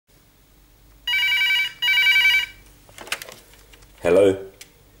Hello?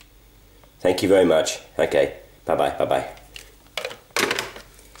 Thank you very much. Okay, bye-bye, bye-bye.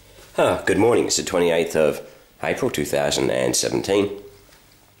 Good morning. It's the 28th of April 2017.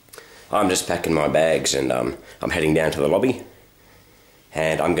 I'm just packing my bags and I'm heading down to the lobby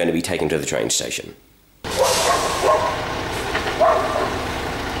and I'm going to be taken to the train station.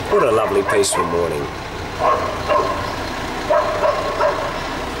 What a lovely peaceful morning.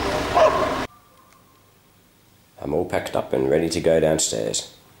 I'm all packed up and ready to go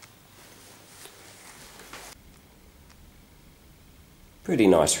downstairs. Pretty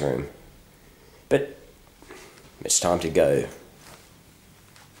nice room, but it's time to go.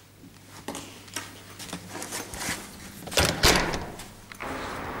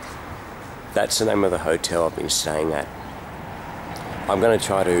 That's the name of the hotel I've been staying at. I'm going to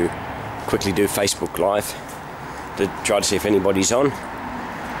try to quickly do Facebook Live to try to see if anybody's on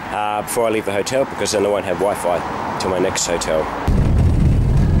before I leave the hotel, because then I won't have Wi-Fi to my next hotel.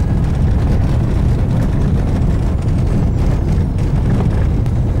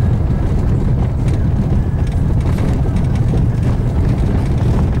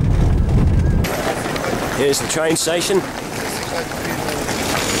 Here's the train station.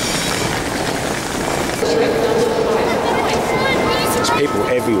 There's people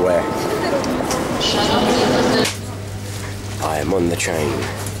everywhere. I am on the train.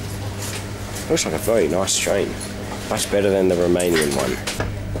 Looks like a very nice train. Much better than the Romanian one.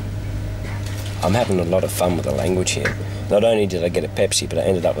 I'm having a lot of fun with the language here. Not only did I get a Pepsi, but I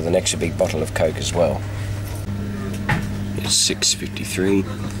ended up with an extra big bottle of Coke as well. It's 6:53.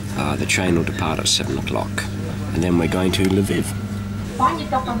 The train will depart at 7 o'clock. And then we're going to Lviv. Пані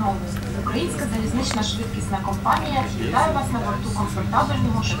та панове, Українська залізнична швидкісна компанія вітає вас на борту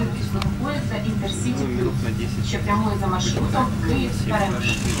комфортабельного швидкісного поїзда Інтерсіті Плюс, що прямує за маршрутом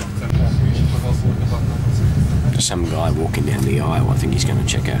Київ-Перемиш. Some guy walking down the aisle, I think he's going to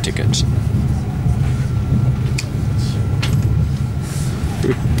check our tickets.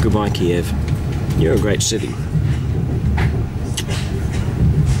 Goodbye, Kyiv. You're a great city.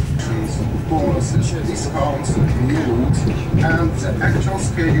 Bonuses, discounts, new routes, and the actual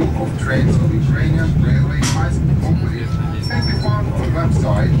schedule of trains of Ukrainian railway has been completed can be found on the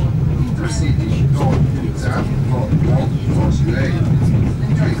website intercity.org.ua.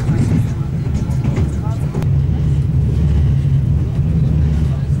 Enjoy the trip.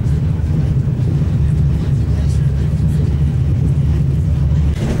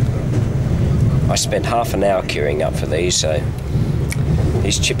 I spent half an hour queuing up for these, so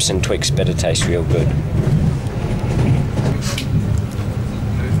these chips and Twix better taste real good.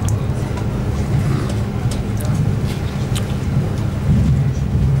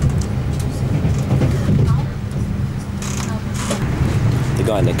 The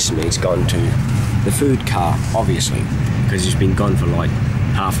guy next to me has gone to the food car, obviously, because he's been gone for like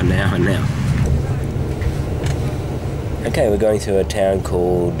half an hour now. Okay, we're going through a town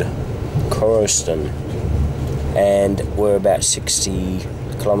called Korostan, and we're about 60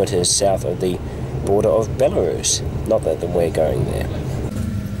 kilometers south of the border of Belarus. Not that we're going there.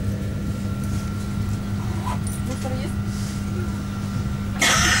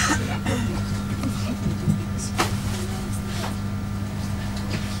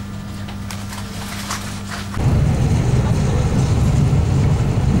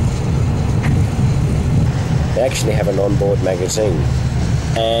 They actually have an onboard magazine,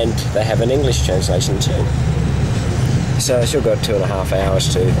 and they have an English translation too. So I still got 2.5 hours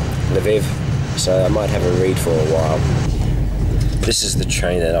to Lviv, so I might have a read for a while. This is the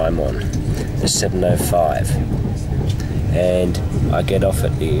train that I'm on, the 7:05, and I get off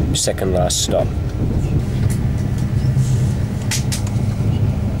at the second last stop.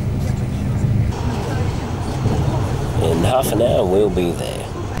 In half an hour we'll be there.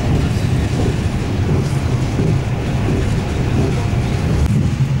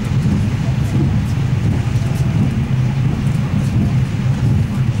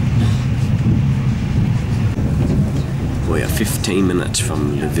 We are 15 minutes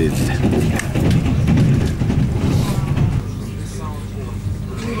from Lviv.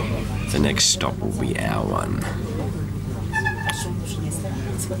 The next stop will be our one.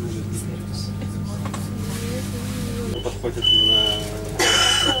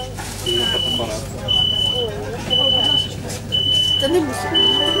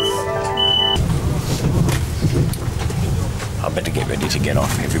 I better get ready to get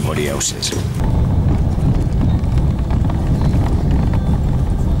off. Everybody else is.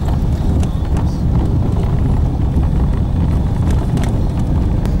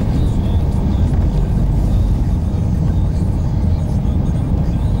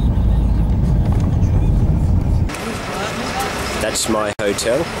 that's my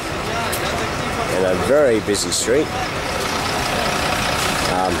hotel in a very busy street,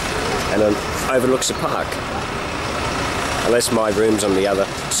 and it overlooks a park, unless my room's on the other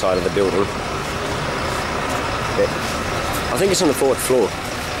side of the building. I think it's on the 4th floor.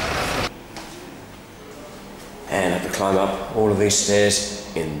 And I have to climb up all of these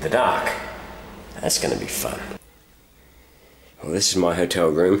stairs in the dark. That's going to be fun. Well, this is my hotel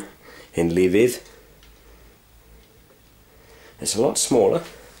room in Lviv. It's a lot smaller,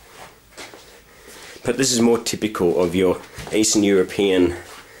 but this is more typical of your Eastern European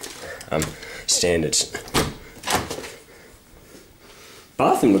standards.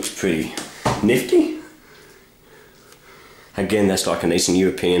 Bathroom looks pretty nifty. Again, that's like an Eastern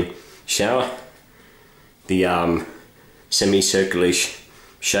European shower. The semicircular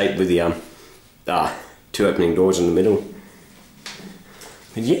shape with the 2 opening doors in the middle.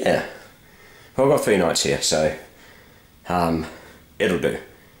 But yeah, well, I've got 3 nights here, so it'll do.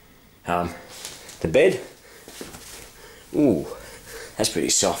 The bed, ooh, that's pretty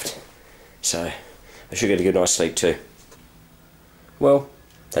soft, so I should get a good night's sleep too. Well,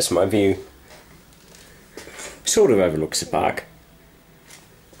 that's my view. Sort of overlooks the park.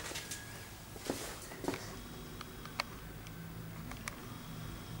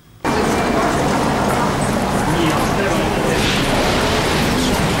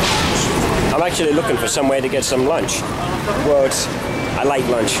 I'm actually looking for somewhere to get some lunch. Well, it's a late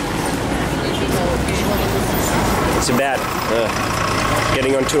lunch. It's about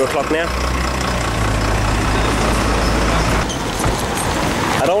getting on 2 o'clock now.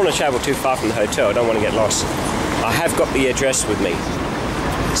 I don't want to travel too far from the hotel. I don't want to get lost. I have got the address with me,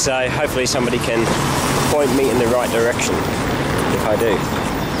 so hopefully somebody can point me in the right direction if I do.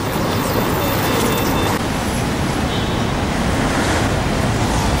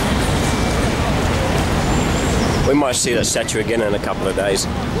 We might see that statue again in a couple of days.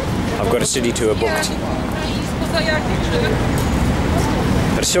 I've got a city tour booked.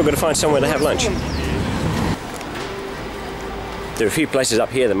 But I've still got to find somewhere to have lunch. There are a few places up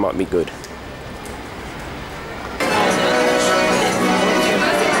here that might be good.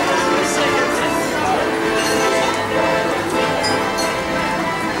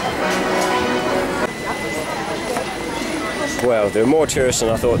 Well, there are more tourists than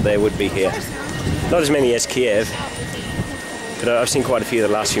I thought there would be here. Not as many as Kyiv, but I've seen quite a few the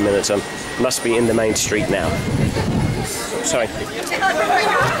last few minutes. I must be in the main street now. Sorry.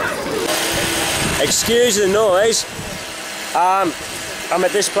 Excuse the noise. I'm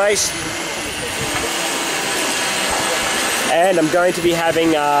at this place, and I'm going to be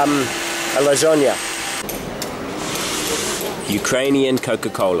having a lasagna. Ukrainian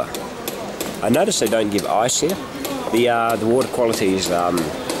Coca-Cola. I noticed they don't give ice here. The water quality is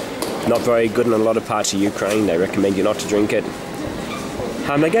not very good in a lot of parts of Ukraine. They recommend you not to drink it.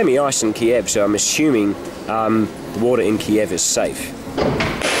 They gave me ice in Kyiv, so I'm assuming the water in Kyiv is safe.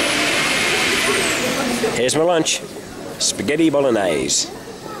 Here's my lunch. Spaghetti bolognese.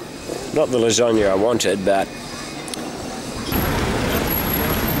 Not the lasagna I wanted, but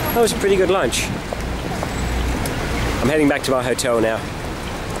that was a pretty good lunch. I'm heading back to my hotel now.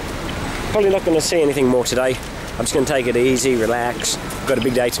 Probably not going to see anything more today. I'm just going to take it easy, relax. I've got a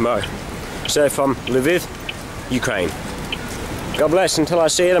big day tomorrow. So from Lviv, Ukraine. God bless until I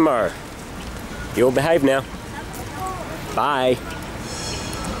see you tomorrow. You'll behave now. Bye.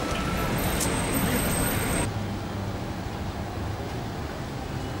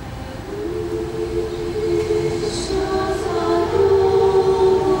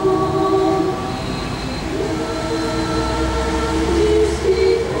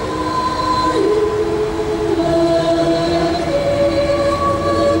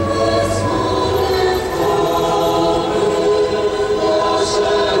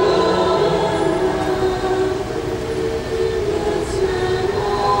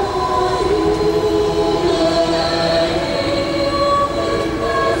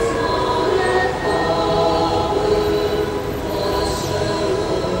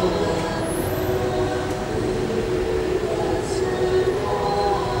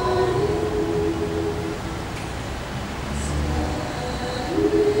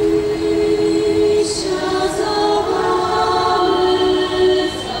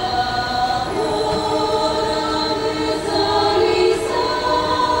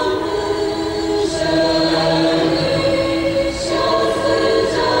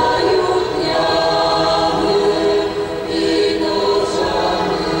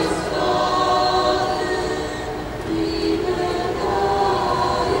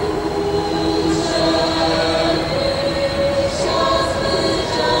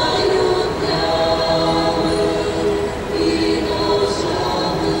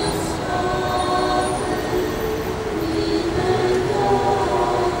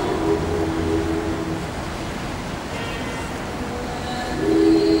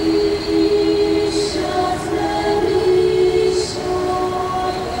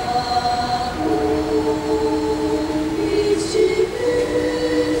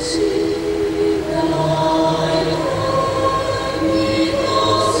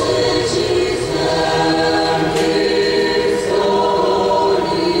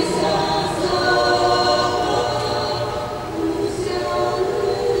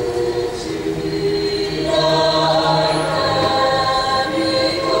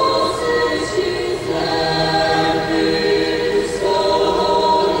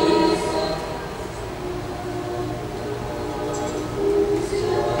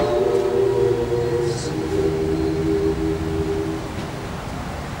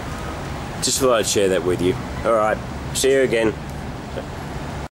 Just thought I'd share that with you. Alright, see you again.